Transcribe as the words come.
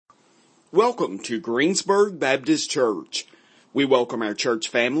Welcome to Greensburg Baptist Church. We welcome our church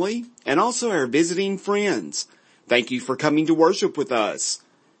family and also our visiting friends. Thank you for coming to worship with us.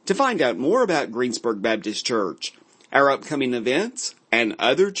 To find out more about Greensburg Baptist Church, our upcoming events, and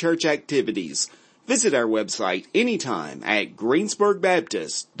other church activities, visit our website anytime at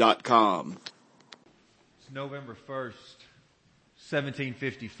greensburgbaptist.com. It's November 1st,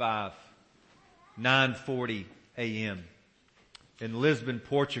 1755, 9:40 a.m. in Lisbon,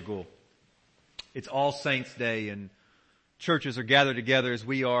 Portugal. It's All Saints' Day, and churches are gathered together as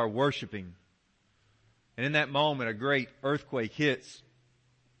we are worshiping. And in that moment, a great earthquake hits.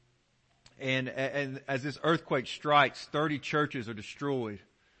 And as this earthquake strikes, 30 churches are destroyed.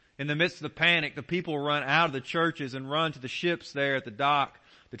 In the midst of the panic, the people run out of the churches and run to the ships there at the dock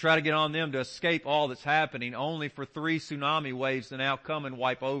to try to get on them to escape all that's happening, only for 3 tsunami waves to now come and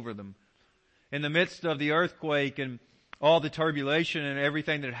wipe over them. In the midst of the earthquake and all the turbulation and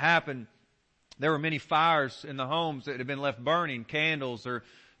everything that had happened, there were many fires in the homes that had been left burning, candles or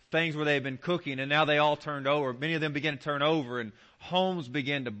things where they had been cooking, and now they all turned over. Many of them began to turn over, and homes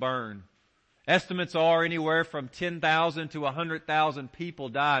began to burn. Estimates are anywhere from 10,000 to 100,000 people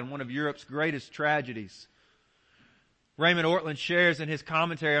died in one of Europe's greatest tragedies. Raymond Ortlund shares in his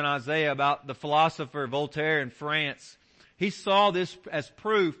commentary on Isaiah about the philosopher Voltaire in France. He saw this as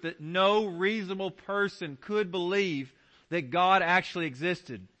proof that no reasonable person could believe that God actually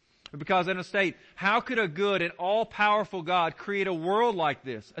existed. Because in a state, how could a good and all-powerful God create a world like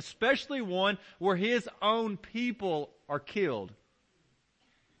this, especially one where His own people are killed?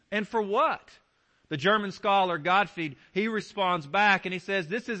 And for what? The German scholar Gottfried, he responds back and he says,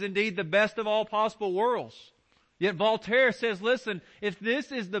 this is indeed the best of all possible worlds. Yet Voltaire says, listen, if this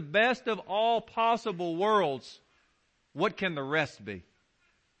is the best of all possible worlds, what can the rest be?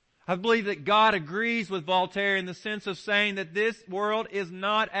 I believe that God agrees with Voltaire in the sense of saying that this world is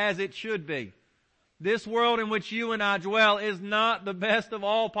not as it should be. This world in which you and I dwell is not the best of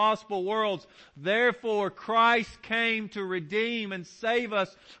all possible worlds. Therefore, Christ came to redeem and save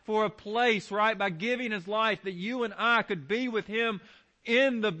us for a place, right, by giving His life that you and I could be with Him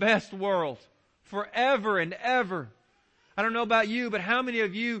in the best world forever and ever. I don't know about you, but how many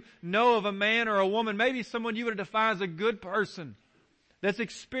of you know of a man or a woman, maybe someone you would define as a good person, that's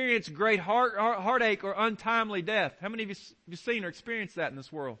experienced great heartache or untimely death? How many of you have seen or experienced that in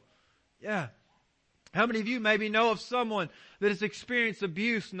this world? Yeah. How many of you maybe know of someone that has experienced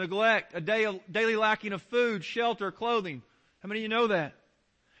abuse, neglect, a daily lacking of food, shelter, clothing? How many of you know that?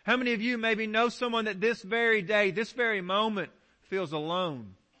 How many of you maybe know someone that this very day, this very moment, feels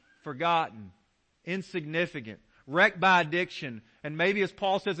alone, forgotten, insignificant, wrecked by addiction, and maybe, as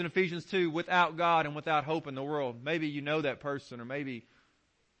Paul says in Ephesians 2, without God and without hope in the world? Maybe you know that person, or maybe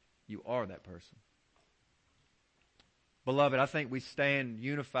you are that person. Beloved, I think we stand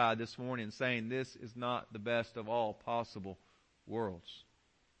unified this morning in saying this is not the best of all possible worlds.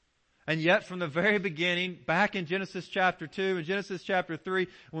 And yet from the very beginning, back in Genesis chapter 2 and Genesis chapter 3,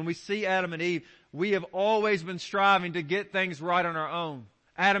 when we see Adam and Eve, we have always been striving to get things right on our own.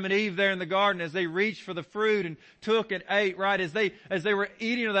 Adam and Eve there in the garden, as they reached for the fruit and took and ate, right, as they were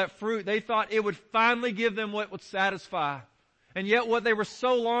eating of that fruit, they thought it would finally give them what would satisfy. And yet what they were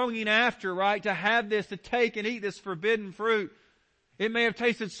so longing after, right, to have this, to take and eat this forbidden fruit, it may have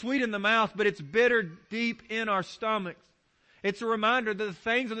tasted sweet in the mouth, but it's bitter deep in our stomachs. It's a reminder that the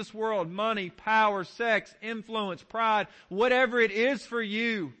things of this world, money, power, sex, influence, pride, whatever it is for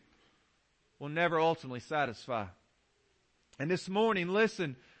you, will never ultimately satisfy. And this morning,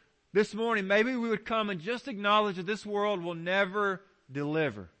 listen, this morning maybe we would come and just acknowledge that this world will never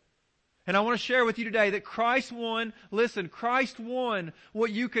deliver. And I want to share with you today that Christ won, listen, Christ won what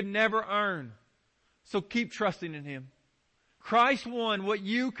you could never earn. So keep trusting in Him. Christ won what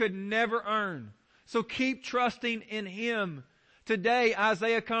you could never earn. So keep trusting in Him. Today,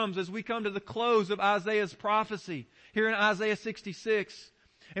 Isaiah comes as we come to the close of Isaiah's prophecy here in Isaiah 66.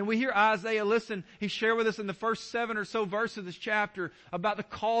 And we hear Isaiah, listen, he shared with us in the first 7 or so verses of this chapter about the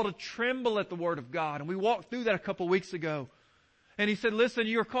call to tremble at the Word of God. And we walked through that a couple weeks ago. And he said, listen,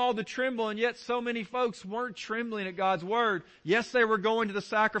 you're called to tremble, and yet so many folks weren't trembling at God's Word. Yes, they were going to the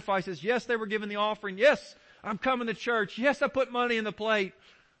sacrifices. Yes, they were giving the offering. Yes, I'm coming to church. Yes, I put money in the plate.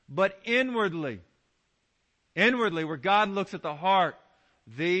 But inwardly, where God looks at the heart,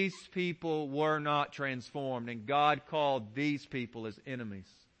 these people were not transformed, and God called these people His enemies.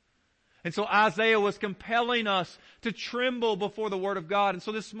 And so Isaiah was compelling us to tremble before the Word of God. And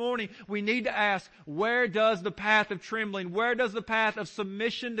so this morning we need to ask, where does the path of trembling, where does the path of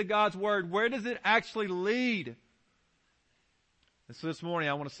submission to God's Word, where does it actually lead? And so this morning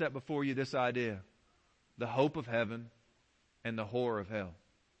I want to set before you this idea: the hope of heaven and the horror of hell.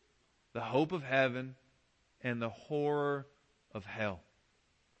 the hope of heaven, and the horror of hell.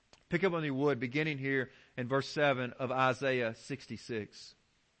 Pick up on the wood, beginning here in verse 7 of Isaiah 66.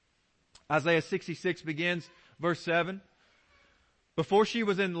 Isaiah 66 begins, verse 7. Before she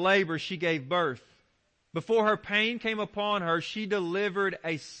was in labor, she gave birth. Before her pain came upon her, she delivered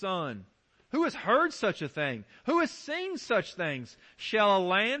a son. Who has heard such a thing? Who has seen such things? Shall a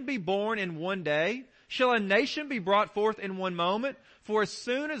land be born in one day? Shall a nation be brought forth in one moment? For as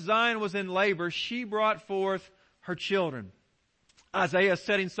soon as Zion was in labor, she brought forth her children. Isaiah is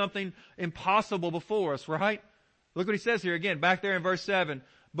setting something impossible before us, right? Look what he says here again, back there in verse 7.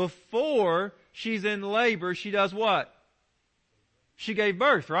 Before she's in labor, she does what? She gave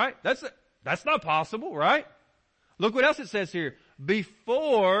birth, right? That's not possible, right? Look what else it says here.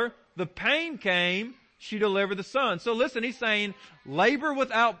 Before the pain came, she delivered the son. So listen, he's saying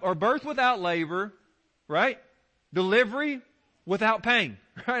birth without labor, right? Delivery without pain,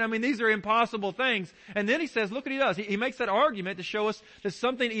 right? I mean, these are impossible things. And then he says, look what he does. He makes that argument to show us that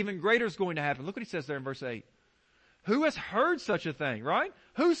something even greater is going to happen. Look what he says there in verse 8. Who has heard such a thing, right?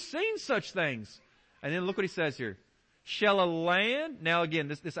 Who's seen such things? And then look what he says here. Shall a land, now again,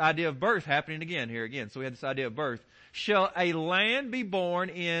 this idea of birth happening again here again. So we had this idea of birth. Shall a land be born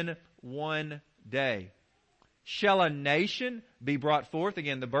in one day? Shall a nation be brought forth?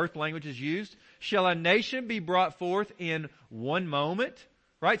 Again, the birth language is used. Shall a nation be brought forth in one moment?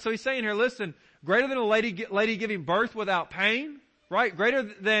 Right? So he's saying here, listen, greater than a lady giving birth without pain, right? Greater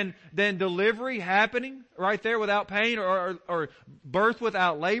than delivery happening right there without pain or birth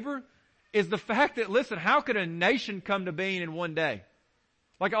without labor is the fact that, listen, how could a nation come to being in one day?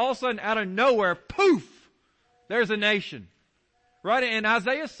 Like all of a sudden, out of nowhere, poof, there's a nation. Right? And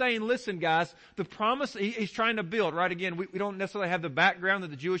Isaiah's saying, listen guys, the promise he's trying to build, right? Again, we don't necessarily have the background that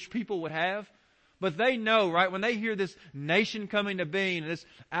the Jewish people would have, but they know, right? When they hear this nation coming to being, this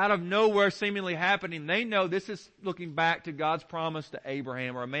out of nowhere seemingly happening, they know this is looking back to God's promise to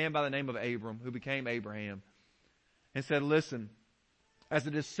Abraham, or a man by the name of Abram, who became Abraham, and said, listen, as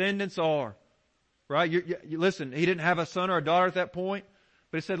the descendants are, right? You listen, he didn't have a son or a daughter at that point.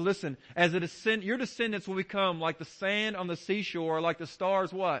 But he said, listen, as your descendants will become like the sand on the seashore, like the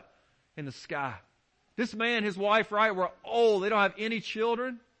stars, what? In the sky. This man, his wife, right, were old. They don't have any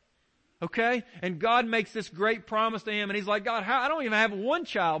children. Okay? And God makes this great promise to him. And he's like, God, I don't even have one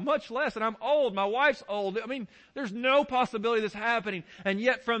child, much less. And I'm old. My wife's old. I mean, there's no possibility of this happening. And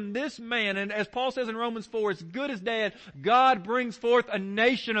yet from this man, and as Paul says in Romans 4, as good as dead, God brings forth a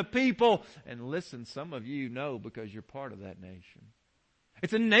nation of people. And listen, some of you know because you're part of that nation.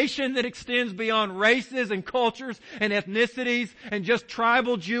 It's a nation that extends beyond races and cultures and ethnicities and just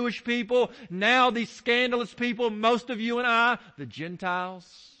tribal Jewish people. Now these scandalous people, most of you and I, the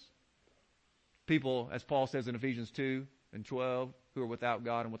Gentiles, people, as Paul says in Ephesians 2 and 12, who are without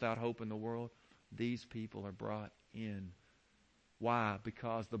God and without hope in the world, these people are brought in. Why?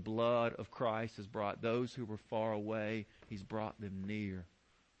 Because the blood of Christ has brought those who were far away, He's brought them near.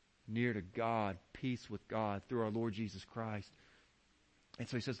 Near to God, peace with God through our Lord Jesus Christ. And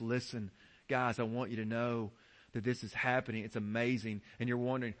so he says, listen, guys, I want you to know that this is happening. It's amazing. And you're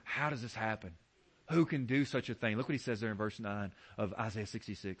wondering, how does this happen? Who can do such a thing? Look what he says there in verse 9 of Isaiah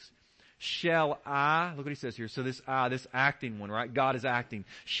 66. Shall I, look what he says here. So this acting one, right? God is acting.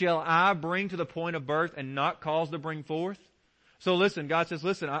 Shall I bring to the point of birth and not cause to bring forth? So listen, God says,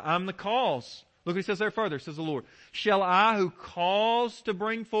 listen, I'm the cause. Look what he says there further, says the Lord. Shall I who cause to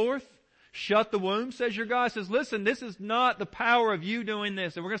bring forth shut the womb, says your God? Says, listen, this is not the power of you doing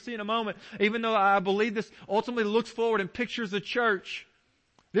this. And we're going to see in a moment, even though I believe this ultimately looks forward and pictures the church.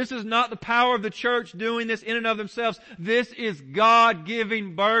 This is not the power of the church doing this in and of themselves. This is God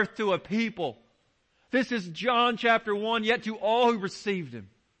giving birth to a people. This is John chapter 1, yet to all who received Him.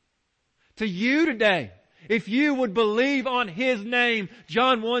 To you today, if you would believe on His name,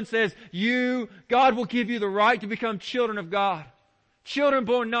 John 1 says, God will give you the right to become children of God. Children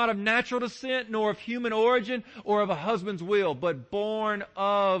born not of natural descent, nor of human origin, or of a husband's will, but born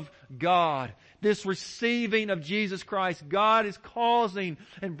of God. This receiving of Jesus Christ, God is causing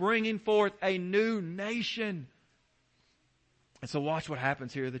and bringing forth a new nation. And so watch what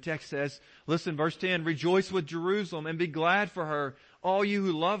happens here. The text says, listen, verse 10, rejoice with Jerusalem and be glad for her, all you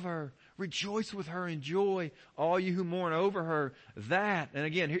who love her. Rejoice with her in joy, all you who mourn over her. That, and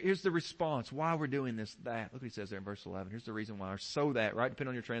again, here's the response. Why we're doing this, that. Look what he says there in verse 11. Here's the reason why. Or so that, right? Depending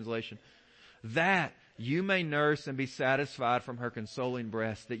on your translation. That you may nurse and be satisfied from her consoling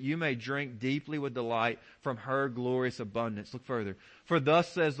breast, that you may drink deeply with delight from her glorious abundance. Look further. For thus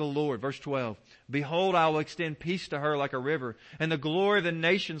says the Lord, verse 12, behold, I will extend peace to her like a river, and the glory of the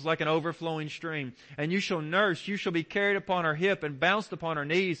nations like an overflowing stream. And you shall nurse, you shall be carried upon her hip and bounced upon her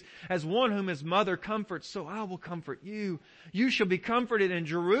knees, as one whom his mother comforts, so I will comfort you. You shall be comforted in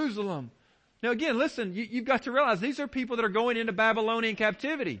Jerusalem. Now again, listen, you've got to realize these are people that are going into Babylonian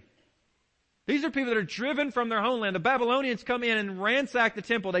captivity. These are people that are driven from their homeland. The Babylonians come in and ransack the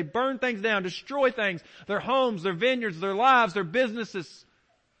temple. They burn things down, destroy things, their homes, their vineyards, their lives, their businesses.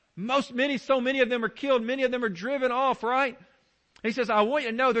 So many of them are killed. Many of them are driven off, right? He says, I want you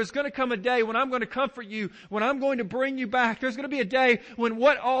to know there's going to come a day when I'm going to comfort you, when I'm going to bring you back. There's going to be a day when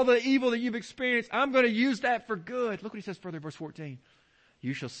all the evil that you've experienced, I'm going to use that for good. Look what he says further, verse 14.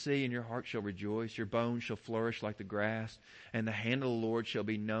 You shall see and your heart shall rejoice. Your bones shall flourish like the grass. And the hand of the Lord shall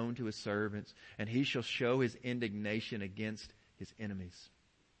be known to his servants. And he shall show his indignation against his enemies.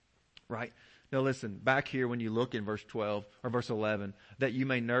 Right? Now listen, back here when you look in verse 12 or verse 11, that you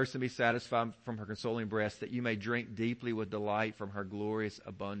may nurse and be satisfied from her consoling breast, that you may drink deeply with delight from her glorious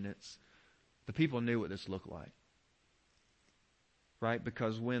abundance. The people knew what this looked like. Right?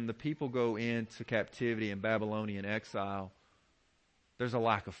 Because when the people go into captivity in Babylonian exile, there's a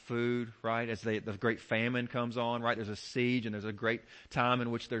lack of food, right? As the great famine comes on, right? There's a siege and there's a great time in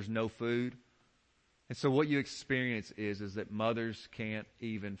which there's no food. And so what you experience is that mothers can't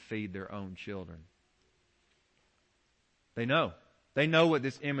even feed their own children. They know. They know what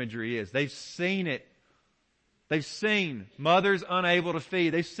this imagery is. They've seen it. They've seen mothers unable to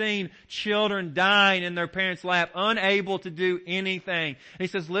feed. They've seen children dying in their parents' lap, unable to do anything. And he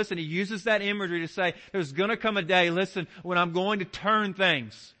says, listen, he uses that imagery to say, there's going to come a day, listen, when I'm going to turn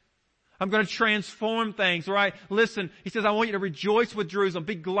things. I'm going to transform things, right? Listen, he says, I want you to rejoice with Jerusalem.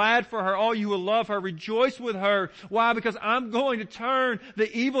 Be glad for her. All you who love her, rejoice with her. Why? Because I'm going to turn the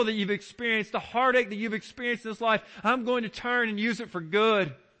evil that you've experienced, the heartache that you've experienced in this life, I'm going to turn and use it for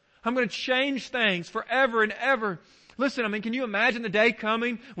good. I'm going to change things forever and ever. Listen, can you imagine the day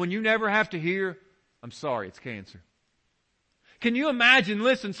coming when you never have to hear, I'm sorry, it's cancer? Can you imagine,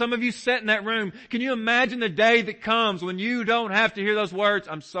 listen, some of you sat in that room, can you imagine the day that comes when you don't have to hear those words,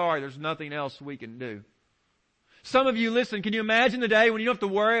 I'm sorry, there's nothing else we can do? Some of you, listen, can you imagine the day when you don't have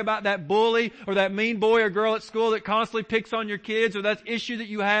to worry about that bully or that mean boy or girl at school that constantly picks on your kids or that issue that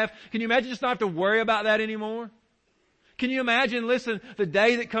you have? Can you imagine just not have to worry about that anymore? Can you imagine, listen, the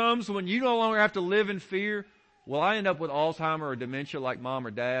day that comes when you no longer have to live in fear? Will I end up with Alzheimer or dementia like mom or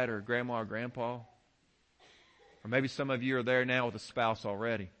dad or grandma or grandpa? Or maybe some of you are there now with a spouse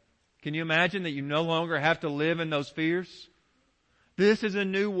already. Can you imagine that you no longer have to live in those fears? This is a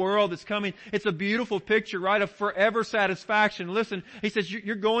new world that's coming. It's a beautiful picture, right, of forever satisfaction. Listen, he says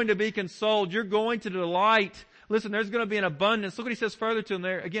you're going to be consoled. You're going to delight. Listen, there's going to be an abundance. Look what he says further to him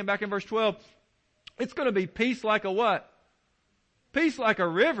there. Again, back in verse 12. It's going to be peace like a what? Peace like a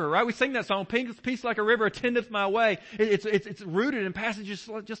river, right? We sing that song, peace like a river attendeth my way. It's rooted in passages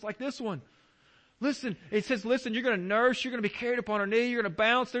just like this one. Listen, it says, listen, you're going to nurse, you're going to be carried upon her knee, you're going to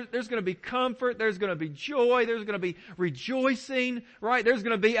bounce, there's going to be comfort, there's going to be joy, there's going to be rejoicing, right? There's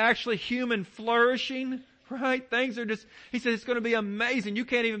going to be actually human flourishing, right? Things are just, he says it's going to be amazing. You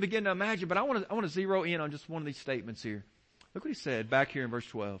can't even begin to imagine, but I want to zero in on just one of these statements here. Look what he said back here in verse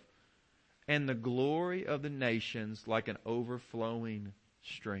 12. And the glory of the nations like an overflowing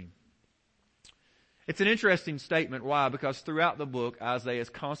stream. It's an interesting statement. Why? Because throughout the book, Isaiah has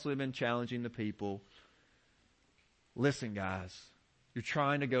constantly been challenging the people. Listen, guys, you're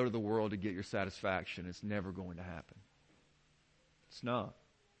trying to go to the world to get your satisfaction. It's never going to happen. It's not.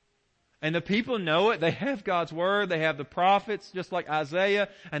 And the people know it. They have God's word. They have the prophets, just like Isaiah,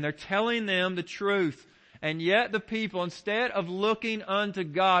 and they're telling them the truth. And yet the people, instead of looking unto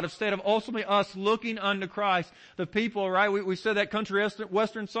God, instead of ultimately us looking unto Christ, the people, right, we said that country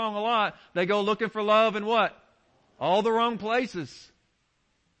western song a lot, they go looking for love in what? All the wrong places.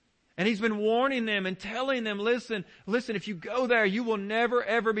 And he's been warning them and telling them, listen, if you go there, you will never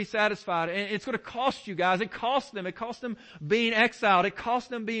ever be satisfied. And it's going to cost you guys. It cost them. It cost them being exiled. It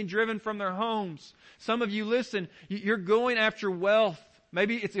cost them being driven from their homes. Some of you, listen, you're going after wealth.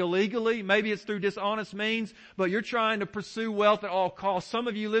 Maybe it's illegally, maybe it's through dishonest means, but you're trying to pursue wealth at all costs. Some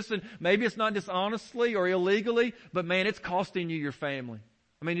of you, listen, maybe it's not dishonestly or illegally, but man, it's costing you your family.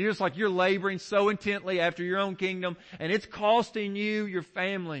 You're just like you're laboring so intently after your own kingdom, and it's costing you your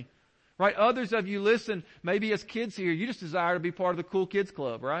family. Right? Others of you, listen, maybe as kids here, you just desire to be part of the cool kids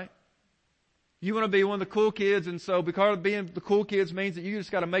club, right? You want to be one of the cool kids, and so because of being the cool kids means that you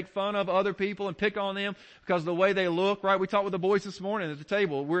just got to make fun of other people and pick on them because of the way they look, right? We talked with the boys this morning at the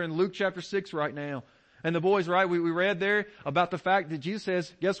table. We're in Luke chapter 6 right now. And the boys, right, we read there about the fact that Jesus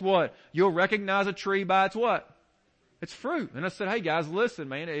says, guess what? You'll recognize a tree by its what? Its fruit. And I said, hey guys, listen,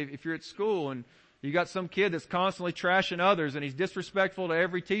 man, if you're at school and you got some kid that's constantly trashing others and he's disrespectful to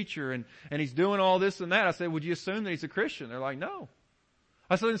every teacher and he's doing all this and that, I said, would you assume that he's a Christian? They're like, no.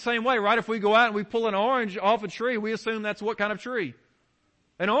 I said, in the same way, right, if we go out and we pull an orange off a tree, we assume that's what kind of tree?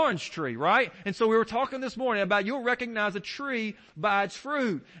 An orange tree, right? And so we were talking this morning about you'll recognize a tree by its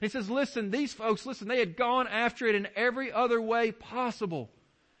fruit. And he says, listen, these folks, listen, they had gone after it in every other way possible.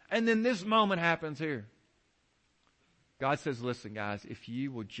 And then this moment happens here. God says, listen, guys, if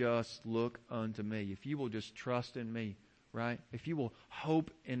you will just look unto me, if you will just trust in me, right? If you will hope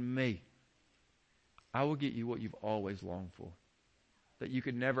in me, I will get you what you've always longed for, that you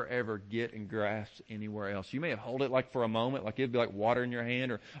could never ever get and grasp anywhere else. You may have held it like for a moment, like it'd be like water in your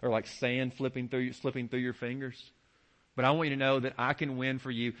hand or like sand slipping through your fingers. But I want you to know that I can win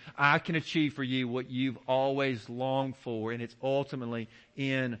for you. I can achieve for you what you've always longed for, and it's ultimately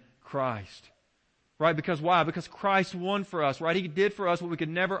in Christ. Right? Because why? Because Christ won for us, right? He did for us what we could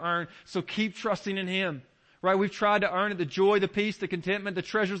never earn. So keep trusting in Him. Right? We've tried to earn it, the joy, the peace, the contentment, the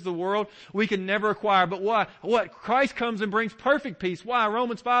treasures of the world we can never acquire. But why? What? Christ comes and brings perfect peace. Why?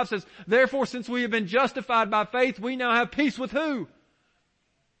 Romans 5 says, therefore, since we have been justified by faith, we now have peace with who?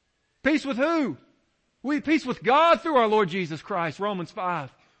 Peace with who? We have peace with God through our Lord Jesus Christ. Romans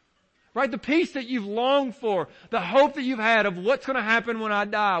 5. Right? The peace that you've longed for, the hope that you've had of what's going to happen when I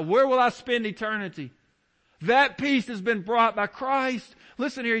die. Where will I spend eternity? That peace has been brought by Christ.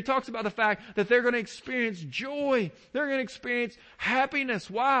 Listen here, he talks about the fact that they're going to experience joy. They're going to experience happiness.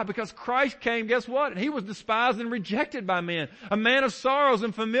 Why? Because Christ came, guess what? And He was despised and rejected by men. A man of sorrows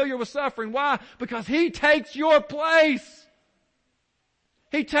and familiar with suffering. Why? Because He takes your place.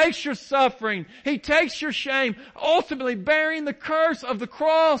 He takes your suffering. He takes your shame, ultimately bearing the curse of the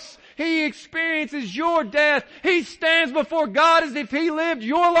cross. He experiences your death. He stands before God as if He lived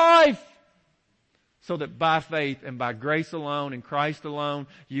your life. So that by faith and by grace alone and Christ alone,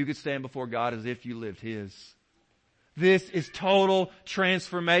 you could stand before God as if you lived His. This is total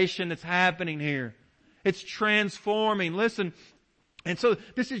transformation that's happening here. It's transforming. Listen, and so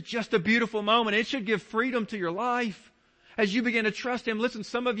this is just a beautiful moment. It should give freedom to your life. As you begin to trust Him, listen,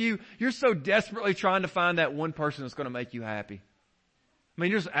 some of you, you're so desperately trying to find that one person that's going to make you happy. I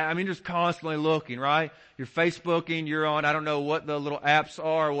mean, just constantly looking, right? You're Facebooking, you're on, I don't know what the little apps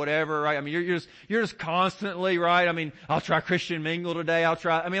are or whatever, right? I mean, you're just constantly, right? I mean, I'll try Christian Mingle today,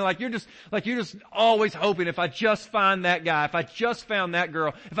 you're just always hoping if I just find that guy, if I just found that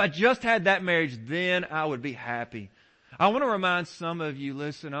girl, if I just had that marriage, then I would be happy. I want to remind some of you,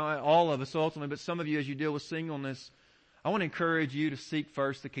 listen, all of us ultimately, but some of you as you deal with singleness, I want to encourage you to seek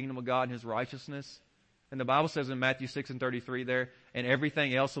first the kingdom of God and His righteousness. And the Bible says in Matthew 6:33 there, and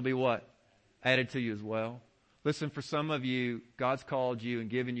everything else will be what? Added to you as well. Listen, for some of you, God's called you and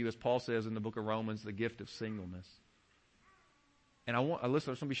given you, as Paul says in the book of Romans, the gift of singleness. And listen, I just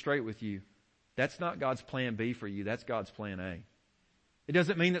want to be straight with you. That's not God's plan B for you. That's God's plan A. It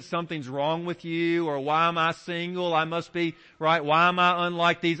doesn't mean that something's wrong with you or why am I single? I must be, right? Why am I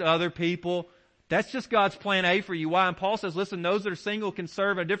unlike these other people? That's just God's plan A for you. Why? And Paul says, listen, those that are single can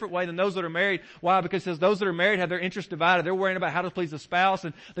serve in a different way than those that are married. Why? Because he says those that are married have their interests divided. They're worrying about how to please the spouse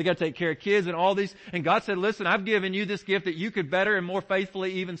and they got to take care of kids and all these. And God said, listen, I've given you this gift that you could better and more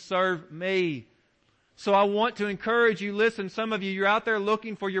faithfully even serve me. So I want to encourage you, listen, some of you, you're out there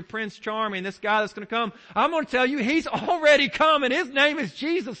looking for your Prince Charming, this guy that's going to come. I'm going to tell you, He's already come and His name is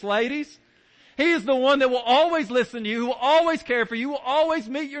Jesus, ladies. He is the one that will always listen to you, who will always care for you, will always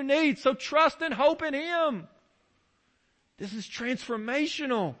meet your needs. So trust and hope in Him. This is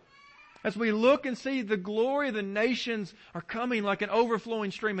transformational. As we look and see the glory of the nations are coming like an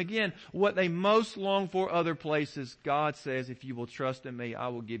overflowing stream. Again, what they most long for other places, God says, if you will trust in me, I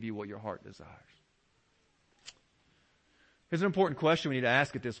will give you what your heart desires. Here's an important question we need to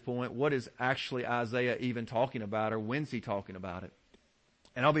ask at this point. What is actually Isaiah even talking about, or when's he talking about it?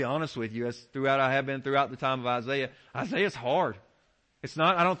 And I'll be honest with you, I have been throughout the time of Isaiah, Isaiah's hard. It's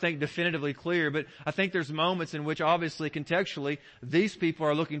not, I don't think, definitively clear, but I think there's moments in which obviously, contextually, these people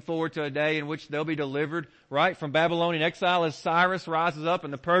are looking forward to a day in which they'll be delivered, right, from Babylonian exile as Cyrus rises up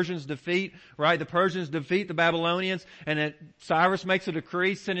and the Persians defeat, right, the Persians defeat the Babylonians, and Cyrus makes a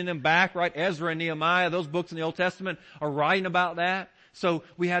decree sending them back, right, Ezra and Nehemiah, those books in the Old Testament are writing about that. So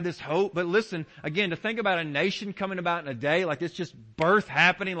we have this hope. But listen, again, to think about a nation coming about in a day like this, just birth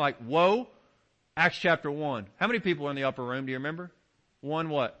happening, like, whoa. Acts chapter 1. How many people are in the upper room? Do you remember?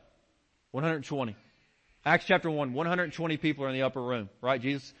 120. Acts chapter 1, 120 people are in the upper room, right?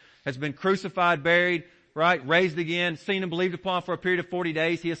 Jesus has been crucified, buried, right? Raised again, seen and believed upon for a period of 40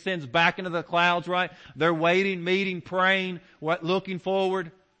 days. He ascends back into the clouds, right? They're waiting, meeting, praying, looking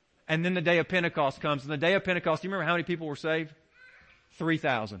forward. And then the day of Pentecost comes. And the day of Pentecost, do you remember how many people were saved?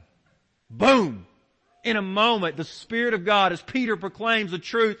 3,000. Boom! In a moment, the Spirit of God, as Peter proclaims the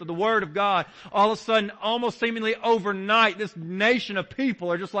truth of the Word of God, all of a sudden, almost seemingly overnight, this nation of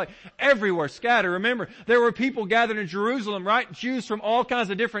people are just like everywhere, scattered. Remember, there were people gathered in Jerusalem, right? Jews from all kinds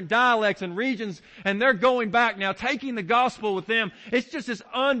of different dialects and regions, and they're going back now, taking the gospel with them. It's just this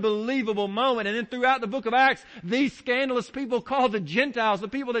unbelievable moment. And then throughout the book of Acts, these scandalous people called the Gentiles, the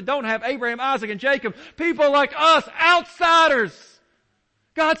people that don't have Abraham, Isaac, and Jacob, people like us, outsiders.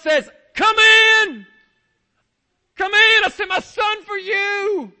 God says, come in! Come in, I sent my son for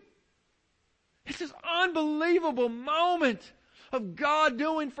you. It's this unbelievable moment of God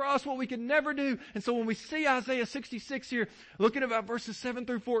doing for us what we could never do. And so when we see Isaiah 66 here, looking about verses 7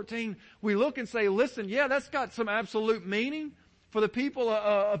 through 14, we look and say, listen, yeah, that's got some absolute meaning for the people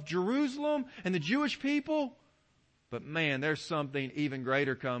of Jerusalem and the Jewish people. But man, there's something even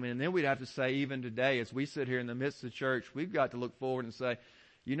greater coming. And then we'd have to say, even today, as we sit here in the midst of the church, we've got to look forward and say,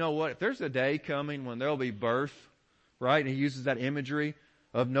 you know what? If there's a day coming when there'll be birth, right? And he uses that imagery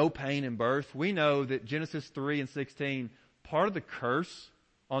of no pain in birth. We know that Genesis 3:16, part of the curse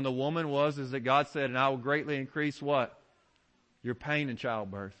on the woman is that God said, and I will greatly increase what? Your pain in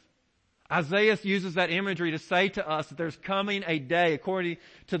childbirth. Isaiah uses that imagery to say to us that there's coming a day, according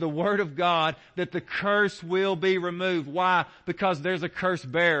to the Word of God, that the curse will be removed. Why? Because there's a curse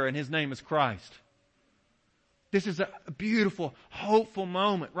bearer and His name is Christ. This is a beautiful, hopeful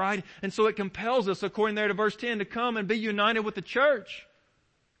moment, right? And so it compels us, according there to verse 10, to come and be united with the church.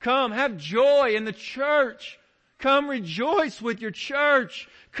 Come, have joy in the church. Come rejoice with your church.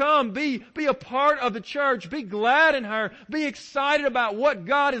 Come, be a part of the church. Be glad in her. Be excited about what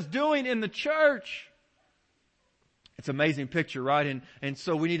God is doing in the church. It's an amazing picture, right? And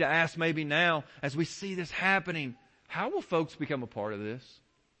so we need to ask maybe now, as we see this happening, how will folks become a part of this?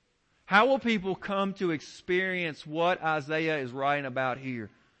 How will people come to experience what Isaiah is writing about here?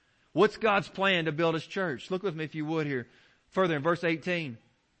 What's God's plan to build His church? Look with me if you would here. Further in verse 18.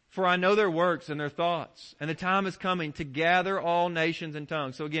 For I know their works and their thoughts, and the time is coming to gather all nations and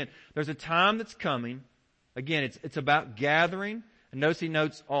tongues. So again, there's a time that's coming. Again, it's about gathering. And notice he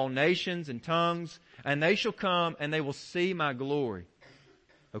notes all nations and tongues, and they shall come and they will see my glory.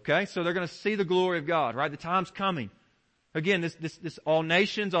 Okay? So they're going to see the glory of God, right? The time's coming. Again, this all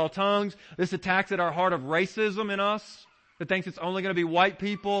nations, all tongues, this attacks at our heart of racism in us that thinks it's only going to be white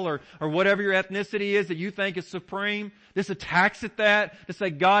people or whatever your ethnicity is that you think is supreme. This attacks at that to say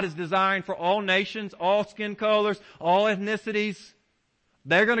God is desiring for all nations, all skin colors, all ethnicities.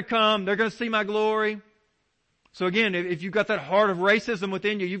 They're going to come. They're going to see my glory. So again, if you've got that heart of racism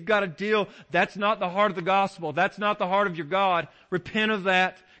within you, you've got to deal. That's not the heart of the gospel. That's not the heart of your God. Repent of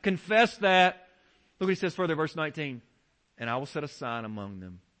that. Confess that. Look what he says further, verse 19. And I will set a sign among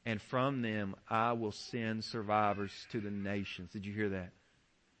them, and from them I will send survivors to the nations. Did you hear that?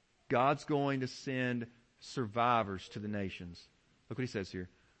 God's going to send survivors to the nations. Look what he says here.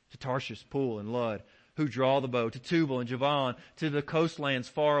 To Tarshish, Pool, and Lud, who draw the bow, to Tubal and Javan, to the coastlands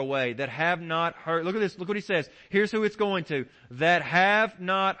far away, that have not heard. Look at this. Look what he says. Here's who it's going to. That have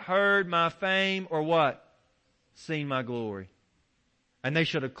not heard my fame, or what? Seen my glory. And they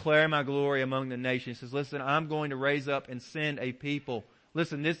shall declare my glory among the nations. He says, listen, I'm going to raise up and send a people.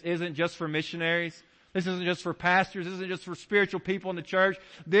 Listen, this isn't just for missionaries. This isn't just for pastors. This isn't just for spiritual people in the church.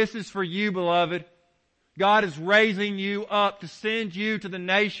 This is for you, beloved. God is raising you up to send you to the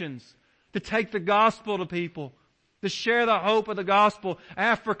nations, to take the gospel to people, to share the hope of the gospel.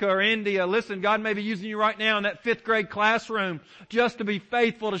 Africa or India, listen, God may be using you right now in that 5th grade classroom just to be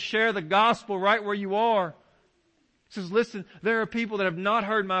faithful to share the gospel right where you are. He says, listen, there are people that have not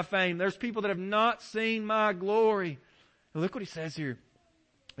heard my fame. There's people that have not seen my glory. And look what he says here.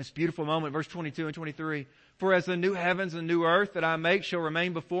 This beautiful moment, verse 22 and 23. For as the new heavens and new earth that I make shall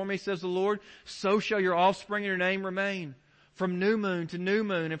remain before me, says the Lord, so shall your offspring and your name remain. From new moon to new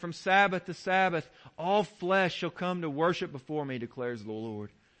moon and from Sabbath to Sabbath, all flesh shall come to worship before me, declares the Lord.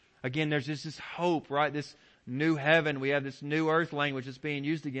 Again, there's just this hope, right? This new heaven. We have this new earth language that's being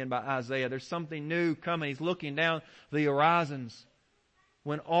used again by Isaiah. There's something new coming. He's looking down the horizons.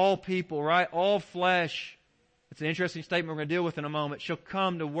 When all people, right, all flesh, it's an interesting statement we're going to deal with in a moment, shall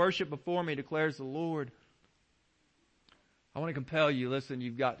come to worship before me, declares the Lord. I want to compel you, listen,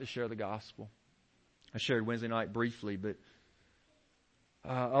 you've got to share the gospel. I shared Wednesday night briefly, but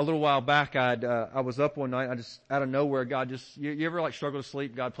a little while back, I was up one night, I just, out of nowhere, God just, you ever like struggle to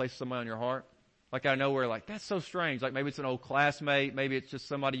sleep, God places somebody on your heart? Like out of nowhere, like, that's so strange. Like maybe it's an old classmate, maybe it's just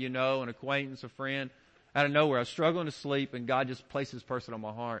somebody you know, an acquaintance, a friend. out of nowhere. I was struggling to sleep, and God just placed this person on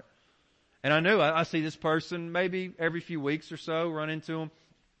my heart. And I knew I see this person maybe every few weeks or so, run into them.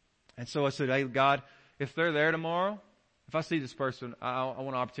 And so I said, hey, God, if they're there tomorrow, if I see this person, I want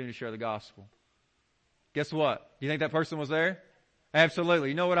an opportunity to share the gospel. Guess what? Do you think that person was there? Absolutely.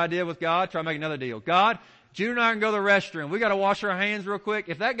 You know what I did with God? Try to make another deal. God, Jude and I can go to the restroom. We got to wash our hands real quick.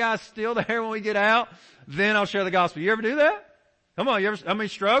 If that guy's still there when we get out, then I'll share the gospel. You ever do that? Come on, you ever,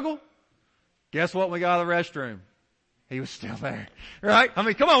 struggle? Guess what? We got to the restroom. He was still there. Right?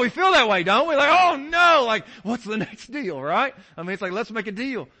 Come on, we feel that way, don't we? Like, oh no, like, what's the next deal, right? It's like, let's make a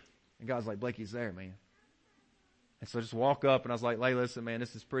deal. And God's like, Blake, he's there, man. And so I just walk up and I was like, hey, listen, man,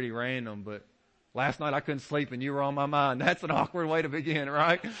 this is pretty random, but last night I couldn't sleep and you were on my mind. That's an awkward way to begin,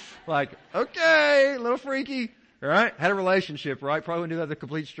 right? Like, okay, a little freaky, right? Had a relationship, right? Probably wouldn't do that with a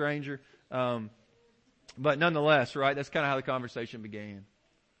complete stranger. But nonetheless, right? That's kind of how the conversation began.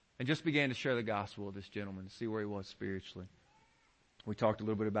 And just began to share the gospel with this gentleman to see where he was spiritually. We talked a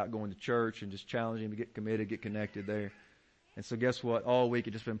little bit about going to church and just challenging him to get committed, get connected there. And so guess what? All week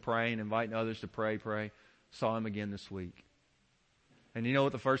I'd just been praying, inviting others to pray. Saw him again this week. And you know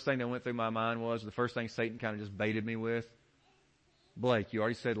what the first thing that went through my mind was? The first thing Satan kind of just baited me with? Blake, you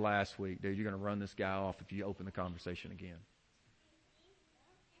already said last week, dude, you're going to run this guy off if you open the conversation again.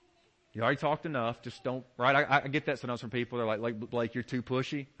 You already talked enough. Just don't, right? I get that sometimes from people. They're like, Blake, you're too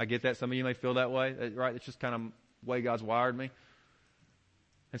pushy. I get that. Some of you may feel that way, right? It's just kind of the way God's wired me.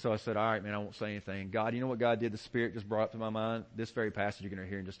 And so I said, all right, man, I won't say anything. God, you know what God did? The Spirit just brought up to my mind this very passage you're going to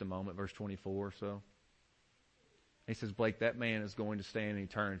hear in just a moment, verse 24 or so. He says, Blake, that man is going to stand in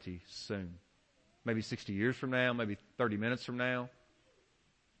eternity soon. Maybe 60 years from now, maybe 30 minutes from now.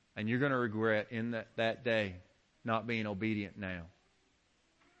 And you're going to regret in that day not being obedient now.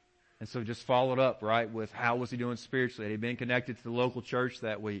 And so just followed up, right, with how was he doing spiritually? Had he been connected to the local church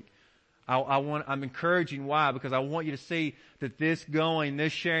that week? I'm encouraging. Why? Because I want you to see that this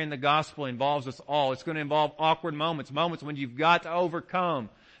sharing the gospel involves us all. It's going to involve awkward moments when you've got to overcome.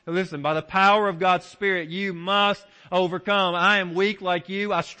 Listen, by the power of God's Spirit, you must overcome. I am weak like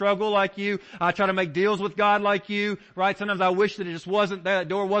you. I struggle like you. I try to make deals with God like you, right? Sometimes I wish that it just wasn't there. That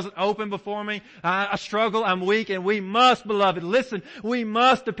door wasn't open before me. I struggle. I'm weak. And we must, beloved, listen, we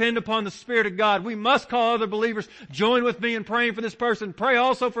must depend upon the Spirit of God. We must call other believers. Join with me in praying for this person. Pray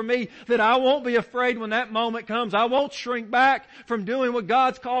also for me that I won't be afraid when that moment comes. I won't shrink back from doing what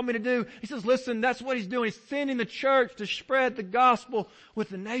God's called me to do. He says, listen, that's what He's doing. He's sending the church to spread the gospel with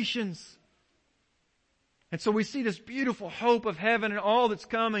the nations. And so we see this beautiful hope of heaven and all that's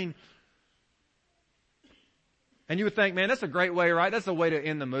coming. And you would think, man, that's a great way, right? That's a way to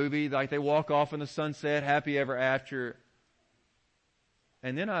end the movie. Like they walk off in the sunset, happy ever after.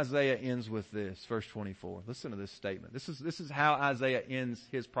 And then Isaiah ends with this, verse 24. Listen to this statement. This is how Isaiah ends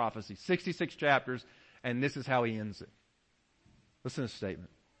his prophecy. 66 chapters, and this is how he ends it. Listen to this statement.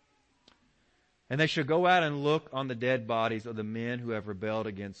 And they shall go out and look on the dead bodies of the men who have rebelled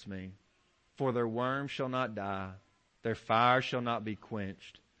against me. For their worm shall not die, their fire shall not be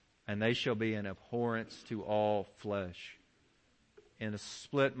quenched, and they shall be an abhorrence to all flesh. In a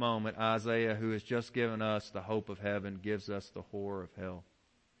split moment, Isaiah, who has just given us the hope of heaven, gives us the horror of hell.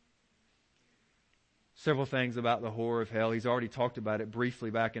 Several things about the horror of hell. He's already talked about it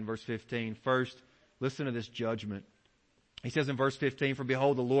briefly back in verse 15. First, listen to this judgment. He says in verse 15, for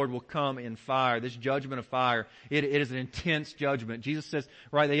behold, the Lord will come in fire. This judgment of fire, it is an intense judgment. Jesus says,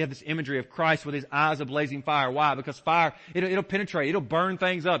 right, they have this imagery of Christ with His eyes of blazing fire. Why? Because fire, it'll penetrate. It'll burn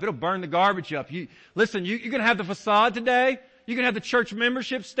things up. It'll burn the garbage up. Listen, you're going to have the facade today. You can have the church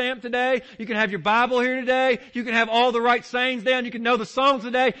membership stamp today. You can have your Bible here today. You can have all the right sayings down. You can know the songs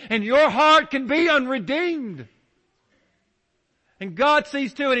today. And your heart can be unredeemed. And God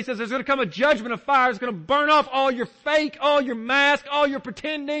sees to it. He says there's going to come a judgment of fire. It's going to burn off all your fake, all your mask, all your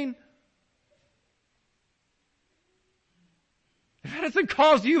pretending. If that doesn't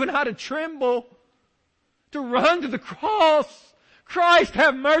cause you and I to tremble, to run to the cross, Christ,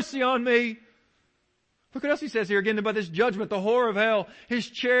 have mercy on me. Look what else he says here again about this judgment, the horror of hell. His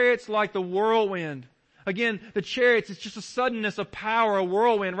chariots like the whirlwind. Again, the chariots, it's just a suddenness, a power, a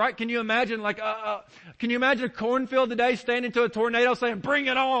whirlwind, right? Can you imagine a cornfield today standing to a tornado saying, bring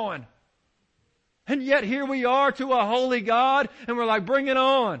it on? And yet here we are to a holy God and we're like, bring it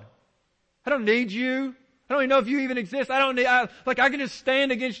on. I don't need you. I don't even know if you even exist. I can just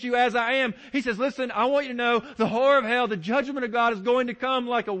stand against you as I am. He says, listen, I want you to know the horror of hell, the judgment of God is going to come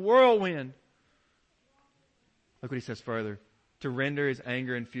like a whirlwind. Look what he says further. To render His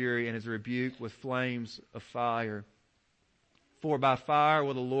anger and fury and His rebuke with flames of fire. For by fire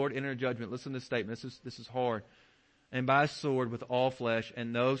will the Lord enter judgment. Listen to this statement. This is hard. and by a sword with all flesh,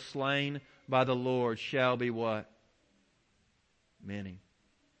 and those slain by the Lord shall be what? Many.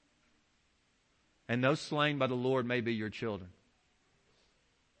 And those slain by the Lord may be your children.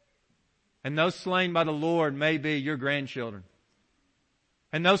 And those slain by the Lord may be your grandchildren.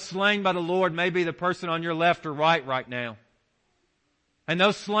 And those slain by the Lord may be the person on your left or right now. And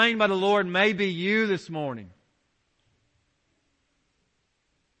those slain by the Lord may be you this morning.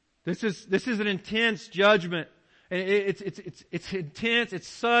 This is an intense judgment. It's intense, it's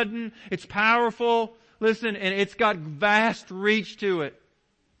sudden, it's powerful. Listen, and it's got vast reach to it.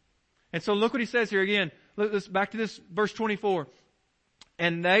 And so look what he says here again. Let's back to this verse 24.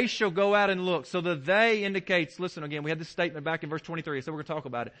 And they shall go out and look. So the they indicates, listen again, we had this statement back in verse 23, so we're going to talk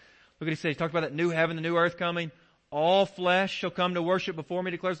about it. Look what he says. He talked about that new heaven, the new earth coming. All flesh shall come to worship before me,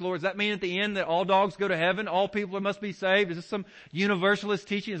 declares the Lord. Does that mean at the end that all dogs go to heaven? All people must be saved? Is this some universalist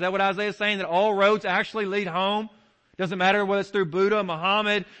teaching? Is that what Isaiah is saying? That all roads actually lead home? Doesn't matter whether it's through Buddha,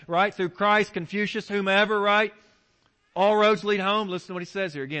 Muhammad, right? Through Christ, Confucius, whomever, right? All roads lead home. Listen to what he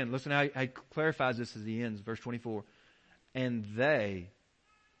says here. Again, listen how he clarifies this as he ends. Verse 24. And they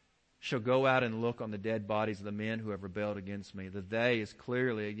shall go out and look on the dead bodies of the men who have rebelled against me. The they is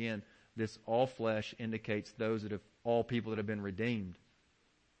clearly, again, this all flesh indicates those that have, all people that have been redeemed.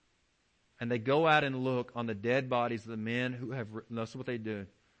 And they go out and look on the dead bodies of the men who have, notice what they do.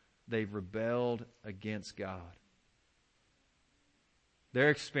 They've rebelled against God. They're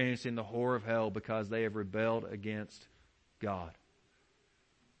experiencing the horror of hell because they have rebelled against God.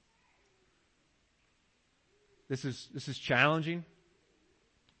 This is challenging.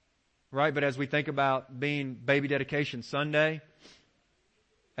 Right? But as we think about being Baby Dedication Sunday,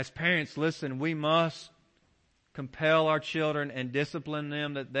 as parents, listen, we must compel our children and discipline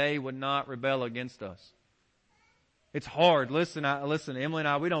them that they would not rebel against us. It's hard. Listen, Emily and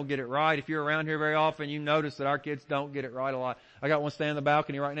I, we don't get it right. If you're around here very often, you notice that our kids don't get it right a lot. I got one standing on the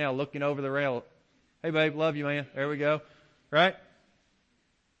balcony right now looking over the rail. Hey babe, love you man. There we go. Right?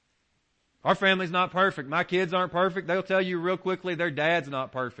 Our family's not perfect. My kids aren't perfect. They'll tell you real quickly their dad's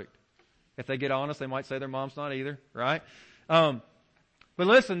not perfect. If they get honest, they might say their mom's not either, right? But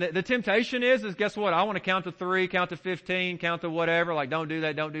listen, the temptation is guess what? I want to count to 3, count to 15, count to whatever, like don't do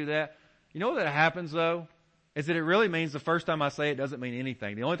that, don't do that. You know what that happens though? Is that it really means the first time I say it doesn't mean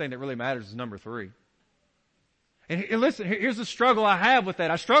anything. The only thing that really matters is number 3. And listen, here's the struggle I have with that.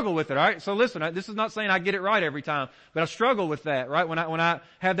 I struggle with it, alright? So listen, this is not saying I get it right every time, but I struggle with that, right? When I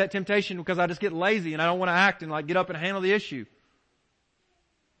have that temptation because I just get lazy and I don't want to act and like get up and handle the issue.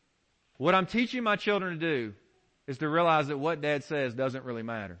 What I'm teaching my children to do is to realize that what dad says doesn't really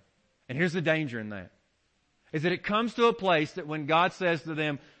matter. And here's the danger in that. Is that it comes to a place that when God says to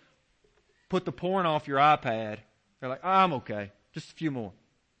them, put the porn off your iPad, they're like, I'm okay. Just a few more.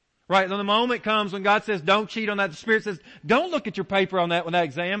 Right? Then the moment comes when God says, don't cheat on that. The Spirit says, don't look at your paper on that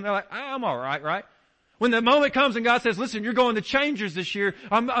exam. They're like, I'm alright, right? When the moment comes and God says, listen, you're going to Changers this year.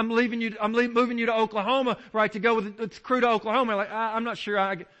 I'm moving you to Oklahoma, right? To go with the crew to Oklahoma. They're like, I'm not sure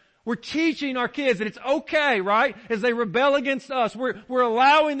We're teaching our kids that it's okay, right? As they rebel against us, we're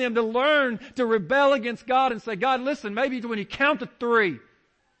allowing them to learn to rebel against God and say, God, listen, maybe when you count to 3.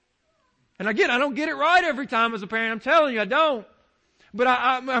 And again, I don't get it right every time as a parent. I'm telling you, I don't. But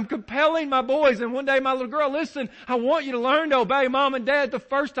I'm compelling my boys. And one day my little girl, listen, I want you to learn to obey mom and dad the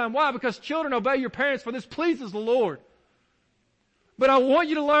first time. Why? Because children obey your parents, for this pleases the Lord. But I want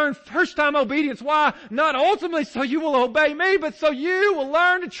you to learn first time obedience. Why? Not ultimately so you will obey me, but so you will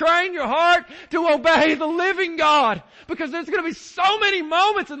learn to train your heart to obey the living God. Because there's going to be so many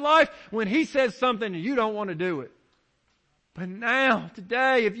moments in life when He says something and you don't want to do it. But now,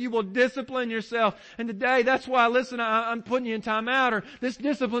 today, if you will discipline yourself, and today, that's why, listen, I'm putting you in time out, or this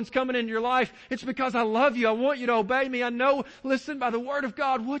discipline's coming into your life. It's because I love you. I want you to obey me. I know, listen, by the Word of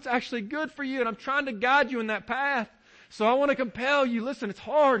God, what's actually good for you, and I'm trying to guide you in that path. So I want to compel you. Listen, it's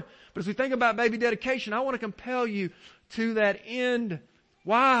hard, but as we think about baby dedication, I want to compel you to that end.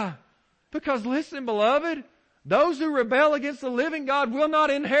 Why? Because listen, beloved, those who rebel against the living God will not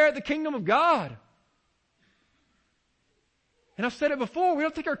inherit the kingdom of God. And I've said it before, we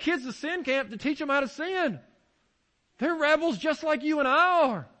don't take our kids to sin camp to teach them how to sin. They're rebels just like you and I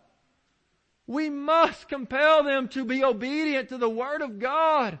are. We must compel them to be obedient to the Word of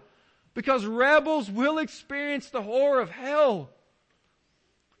God, because rebels will experience the horror of hell.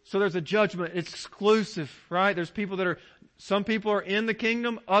 So there's a judgment. It's exclusive, right? There's people that some people are in the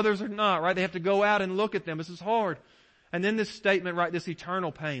kingdom, others are not, right? They have to go out and look at them. This is hard. And then this statement, right, this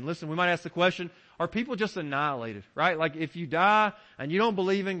eternal pain. Listen, we might ask the question, are people just annihilated, right? Like if you die and you don't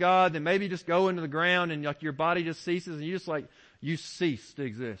believe in God, then maybe you just go into the ground and like your body just ceases and you cease to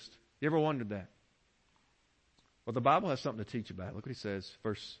exist. You ever wondered that? Well, the Bible has something to teach about it. Look what he says,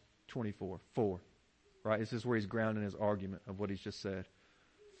 verse 24, 4. Right? This is where he's grounding his argument of what he's just said.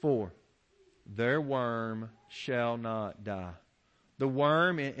 4. Their worm shall not die. The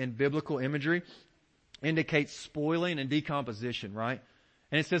worm in biblical imagery indicates spoiling and decomposition, right?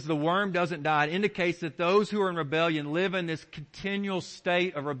 And it says the worm doesn't die. It indicates that those who are in rebellion live in this continual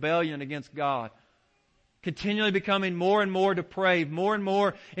state of rebellion against God. Continually becoming more and more depraved, more and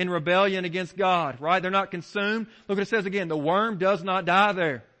more in rebellion against God, right? They're not consumed. Look what it says again. The worm does not die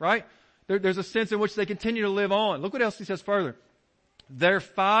there, right? There's a sense in which they continue to live on. Look what else he says further. Their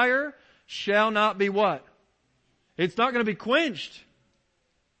fire shall not be what? It's not going to be quenched.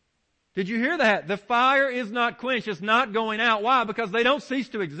 Did you hear that? The fire is not quenched. It's not going out. Why? Because they don't cease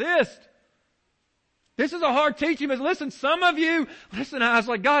to exist. This is a hard teaching, but listen, some of you, I was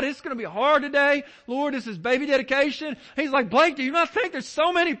like, God, it's going to be hard today. Lord, this is baby dedication. He's like, Blake, do you not think there's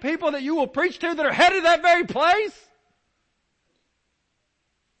so many people that you will preach to that are headed that very place?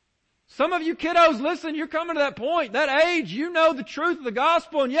 Some of you kiddos, listen, you're coming to that point, that age, you know the truth of the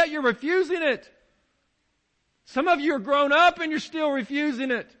gospel and yet you're refusing it. Some of you are grown up and you're still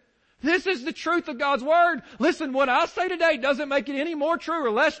refusing it. This is the truth of God's Word. Listen, what I say today doesn't make it any more true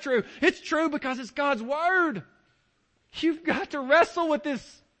or less true. It's true because it's God's Word. You've got to wrestle with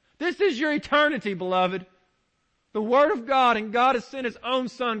this. This is your eternity, beloved. The Word of God, and God has sent His own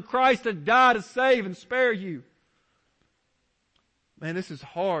Son, Christ, to die to save and spare you. Man, this is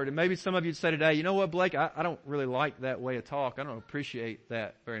hard. And maybe some of you say today, you know what, Blake, I don't really like that way of talk. I don't appreciate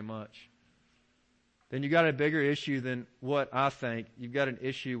that very much. Then you got a bigger issue than what I think. You've got an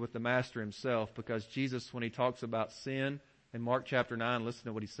issue with the Master Himself, because Jesus, when He talks about sin in Mark chapter 9, listen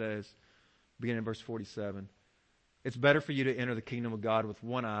to what He says, beginning in verse 47. It's better for you to enter the kingdom of God with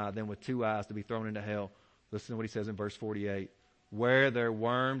one eye than with 2 eyes to be thrown into hell. Listen to what He says in verse 48. Where their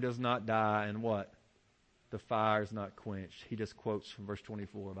worm does not die and what? The fire is not quenched. He just quotes from verse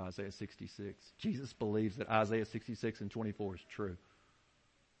 24 of Isaiah 66. Jesus believes that Isaiah 66 and 24 is true.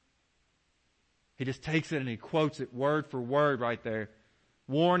 He just takes it and he quotes it word for word right there.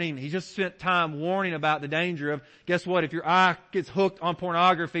 Warning. He just spent time warning about the danger of, guess what? If your eye gets hooked on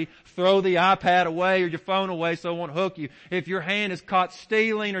pornography, throw the iPad away or your phone away so it won't hook you. If your hand is caught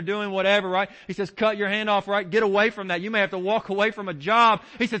stealing or doing whatever, right? He says, cut your hand off, right? Get away from that. You may have to walk away from a job.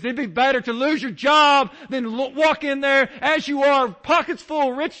 He says, it'd be better to lose your job than walk in there as you are, pockets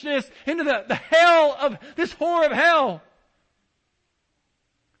full of richness, into the hell of, this whore of hell.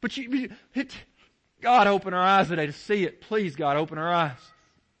 But God, open our eyes today to see it. Please, God, open our eyes.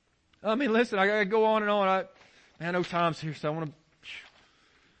 I mean, listen, I gotta go on and on. I know time's here, so I want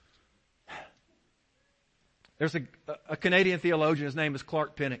to. There's a Canadian theologian. His name is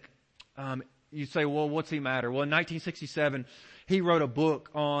Clark Pinnock. You say, well, what's he matter? Well, in 1967, he wrote a book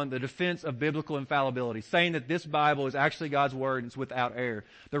on the defense of biblical infallibility, saying that this Bible is actually God's Word and it's without error.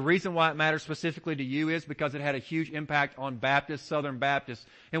 The reason why it matters specifically to you is because it had a huge impact on Baptists, Southern Baptists,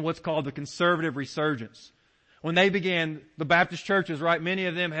 and what's called the conservative resurgence. When they began, the Baptist churches, right, many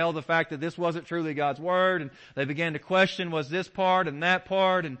of them held the fact that this wasn't truly God's Word, and they began to question, was this part and that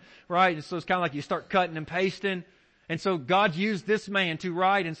part, and right, and so it's kind of like you start cutting and pasting. And so God used this man to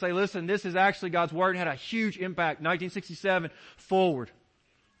write and say, listen, this is actually God's Word. It had a huge impact, 1967 forward.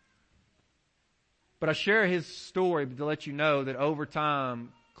 But I share his story to let you know that over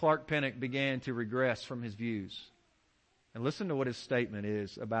time, Clark Pinnock began to regress from his views. And listen to what his statement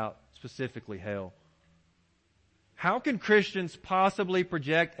is about specifically hell. How can Christians possibly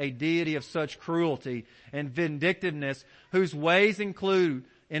project a deity of such cruelty and vindictiveness whose ways include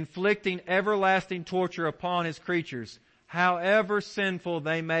inflicting everlasting torture upon His creatures, however sinful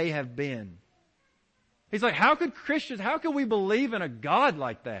they may have been? He's like, how could we believe in a God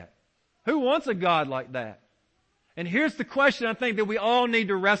like that? Who wants a God like that? And here's the question I think that we all need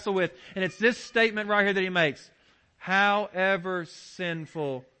to wrestle with, and it's this statement right here that he makes. However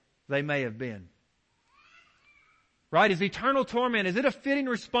sinful they may have been. Right? Is eternal torment, is it a fitting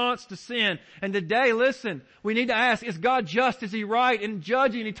response to sin? And today, listen, we need to ask, is God just? Is He right in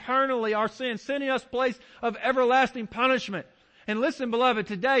judging eternally our sin, sending us a place of everlasting punishment? And listen, beloved,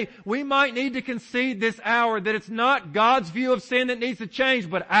 today we might need to concede this hour that it's not God's view of sin that needs to change,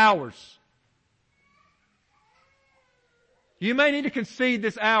 but ours. You may need to concede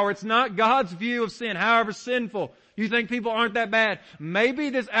this hour. It's not God's view of sin, however sinful. You think people aren't that bad. Maybe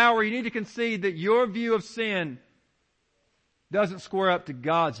this hour you need to concede that your view of sin doesn't square up to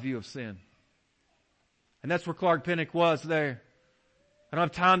God's view of sin. And that's where Clark Pinnock was there. I don't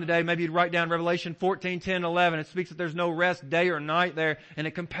have time today. Maybe you'd write down Revelation 14, 10, 11. It speaks that there's no rest day or night there. And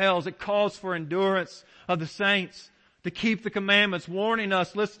it calls for endurance of the saints. to keep the commandments, warning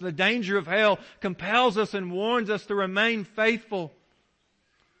us, listen, the danger of hell compels us and warns us to remain faithful.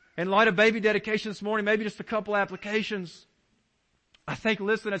 In light of baby dedication this morning, maybe just a couple applications. I think,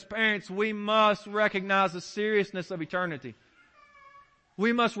 listen, as parents, we must recognize the seriousness of eternity.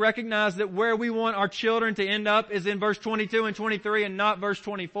 We must recognize that where we want our children to end up is in verse 22 and 23 and not verse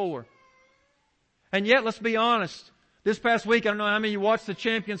 24. And yet, let's be honest. This past week, I don't know how many of you watched the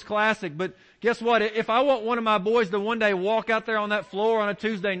Champions Classic, but guess what? If I want one of my boys to one day walk out there on that floor on a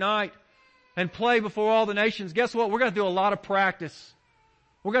Tuesday night and play before all the nations, guess what? We're going to do a lot of practice.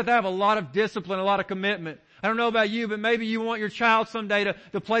 We're going to have a lot of discipline, a lot of commitment. I don't know about you, but maybe you want your child someday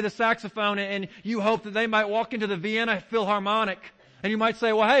to play the saxophone and you hope that they might walk into the Vienna Philharmonic. And you might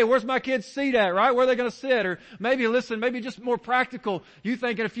say, well, hey, where's my kid's seat at, right? Where are they going to sit? Or maybe, listen, maybe just more practical. You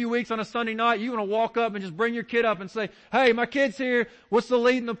think in a few weeks on a Sunday night, you want to walk up and just bring your kid up and say, hey, my kid's here. What's the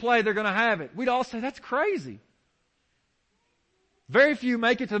lead in the play? They're going to have it. We'd all say, that's crazy. Very few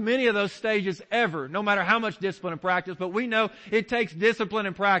make it to many of those stages ever, no matter how much discipline and practice, but we know it takes discipline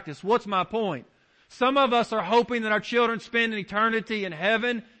and practice. What's my point? Some of us are hoping that our children spend an eternity in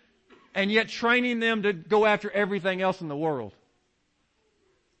heaven and yet training them to go after everything else in the world.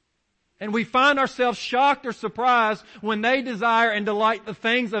 And we find ourselves shocked or surprised when they desire and delight the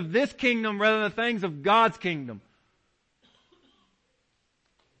things of this kingdom rather than the things of God's kingdom.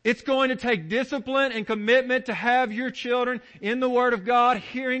 It's going to take discipline and commitment to have your children in the Word of God,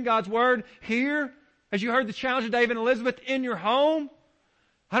 hearing God's Word here, as you heard the challenge of David and Elizabeth, in your home.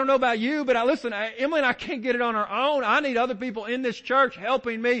 I don't know about you, but listen, Emily and I can't get it on our own. I need other people in this church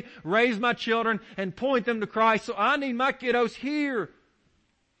helping me raise my children and point them to Christ. So I need my kiddos here.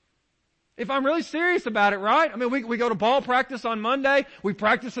 If I'm really serious about it, right? I mean, we go to ball practice on Monday. We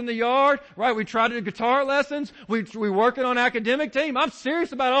practice in the yard, right? We try to do guitar lessons. We working on academic team. I'm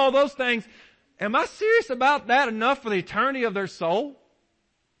serious about all those things. Am I serious about that enough for the eternity of their soul?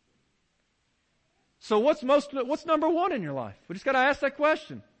 So what's number one in your life? We just got to ask that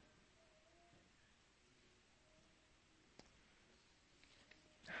question.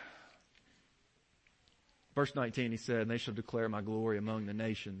 Verse 19, he said, and they shall declare my glory among the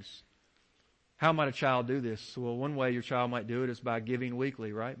nations. How might a child do this? Well, one way your child might do it is by giving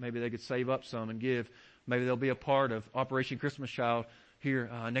weekly, right? Maybe they could save up some and give. Maybe they'll be a part of Operation Christmas Child here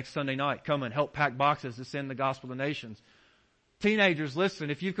next Sunday night. Come and help pack boxes to send the gospel to nations. Teenagers,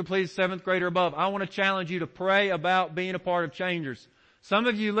 listen, if you've completed 7th grade or above, I want to challenge you to pray about being a part of Changers. Some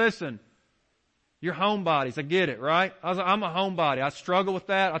of you, listen, you're homebodies. I get it, right? I'm a homebody. I struggle with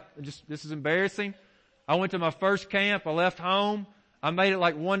that. This is embarrassing. I went to my first camp. I left home. I made it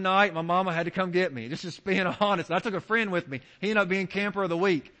like one night. My mama had to come get me. Just being honest. I took a friend with me. He ended up being camper of the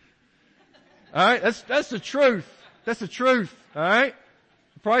week. All right. That's the truth. That's the truth. All right.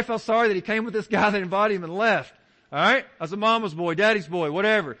 I probably felt sorry that he came with this guy that invited him and left. All right. I was a mama's boy, daddy's boy,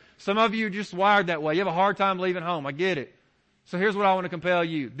 whatever. Some of you are just wired that way. You have a hard time leaving home. I get it. So here's what I want to compel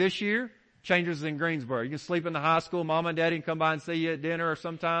you. This year, Changers is in Greensboro. You can sleep in the high school. Mama and daddy can come by and see you at dinner or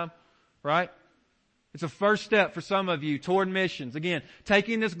sometime. Right? It's a first step for some of you toward missions. Again,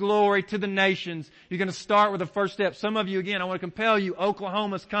 taking this glory to the nations. You're going to start with the first step. Some of you, again, I want to compel you.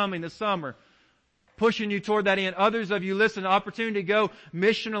 Oklahoma's coming this summer. Pushing you toward that end. Others of you, listen, opportunity to go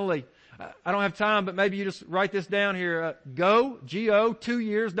missionally. I don't have time, but maybe you just write this down here.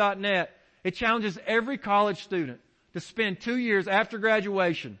 Go2years.net. It challenges every college student to spend 2 years after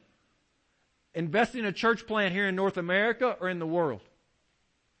graduation investing in a church plant here in North America or in the world.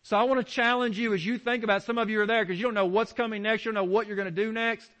 So I want to challenge you as you think about, some of you are there because you don't know what's coming next, you don't know what you're going to do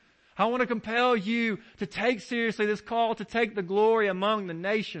next. I want to compel you to take seriously this call to take the glory among the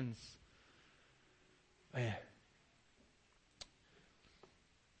nations. Man.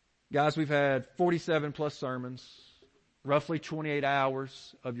 Guys, we've had 47 plus sermons, roughly 28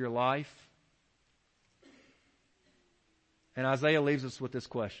 hours of your life. And Isaiah leaves us with this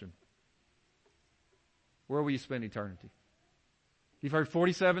question. Where will you spend eternity? You've heard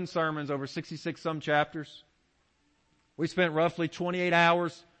 47 sermons over 66 some chapters. We spent roughly 28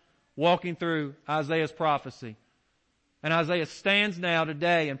 hours walking through Isaiah's prophecy. And Isaiah stands now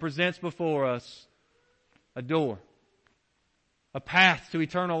today and presents before us a door, a path to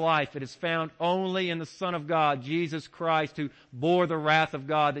eternal life that is found only in the Son of God, Jesus Christ, who bore the wrath of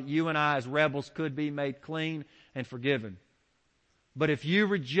God that you and I as rebels could be made clean and forgiven. But if you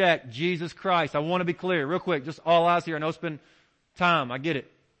reject Jesus Christ, I want to be clear, real quick, just all eyes here. I know it's been time, I get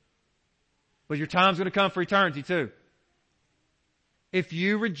it. But your time's going to come for eternity too. If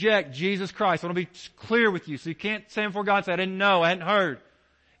you reject Jesus Christ, I want to be clear with you, so you can't stand before God and say, I didn't know, I hadn't heard.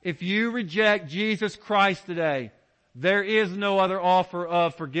 If you reject Jesus Christ today, there is no other offer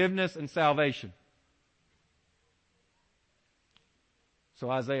of forgiveness and salvation. So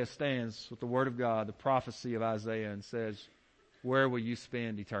Isaiah stands with the Word of God, the prophecy of Isaiah, and says, where will you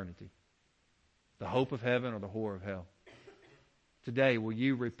spend eternity? The hope of heaven or the horror of hell? Today, will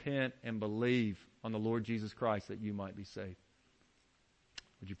you repent and believe on the Lord Jesus Christ that you might be saved?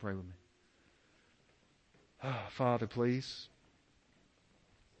 Would you pray with me? Father, please.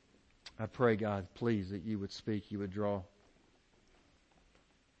 I pray, God, please, that you would speak, you would draw.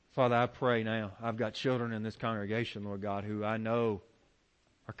 Father, I pray now. I've got children in this congregation, Lord God, who I know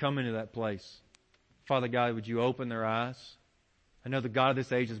are coming to that place. Father God, would you open their eyes? I know the God of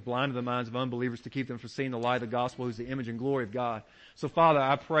this age has blinded the minds of unbelievers to keep them from seeing the light of the gospel, who's the image and glory of God. So Father,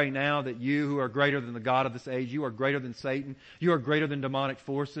 I pray now that you who are greater than the God of this age, you are greater than Satan, you are greater than demonic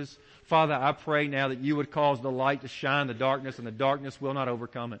forces. Father, I pray now that you would cause the light to shine in the darkness, and the darkness will not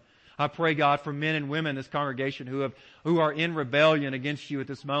overcome it. I pray, God, for men and women in this congregation who are in rebellion against you at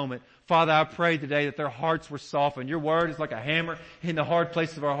this moment. Father, I pray today that their hearts were softened. Your word is like a hammer in the hard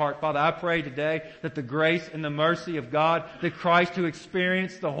places of our heart. Father, I pray today that the grace and the mercy of God, that Christ who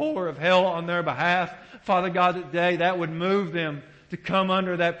experienced the horror of hell on their behalf, Father God, today that would move them to come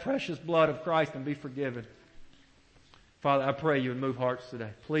under that precious blood of Christ and be forgiven. Father, I pray you would move hearts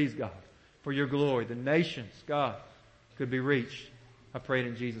today. Please, God, for your glory, the nations, God, could be reached. I pray it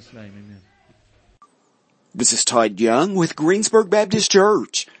in Jesus' name. Amen. This is Todd Young with Greensburg Baptist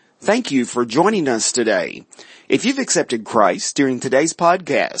Church. Thank you for joining us today. If you've accepted Christ during today's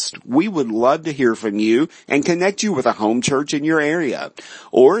podcast, we would love to hear from you and connect you with a home church in your area.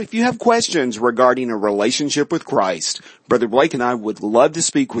 Or if you have questions regarding a relationship with Christ, Brother Blake and I would love to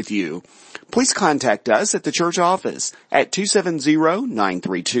speak with you. Please contact us at the church office at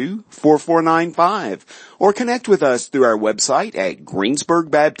 270-932-4495 or connect with us through our website at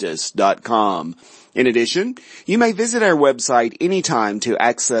greensburgbaptist.com. In addition, you may visit our website anytime to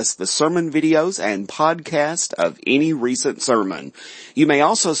access the sermon videos and podcast of any recent sermon. You may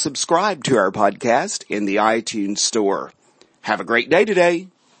also subscribe to our podcast in the iTunes store. Have a great day today.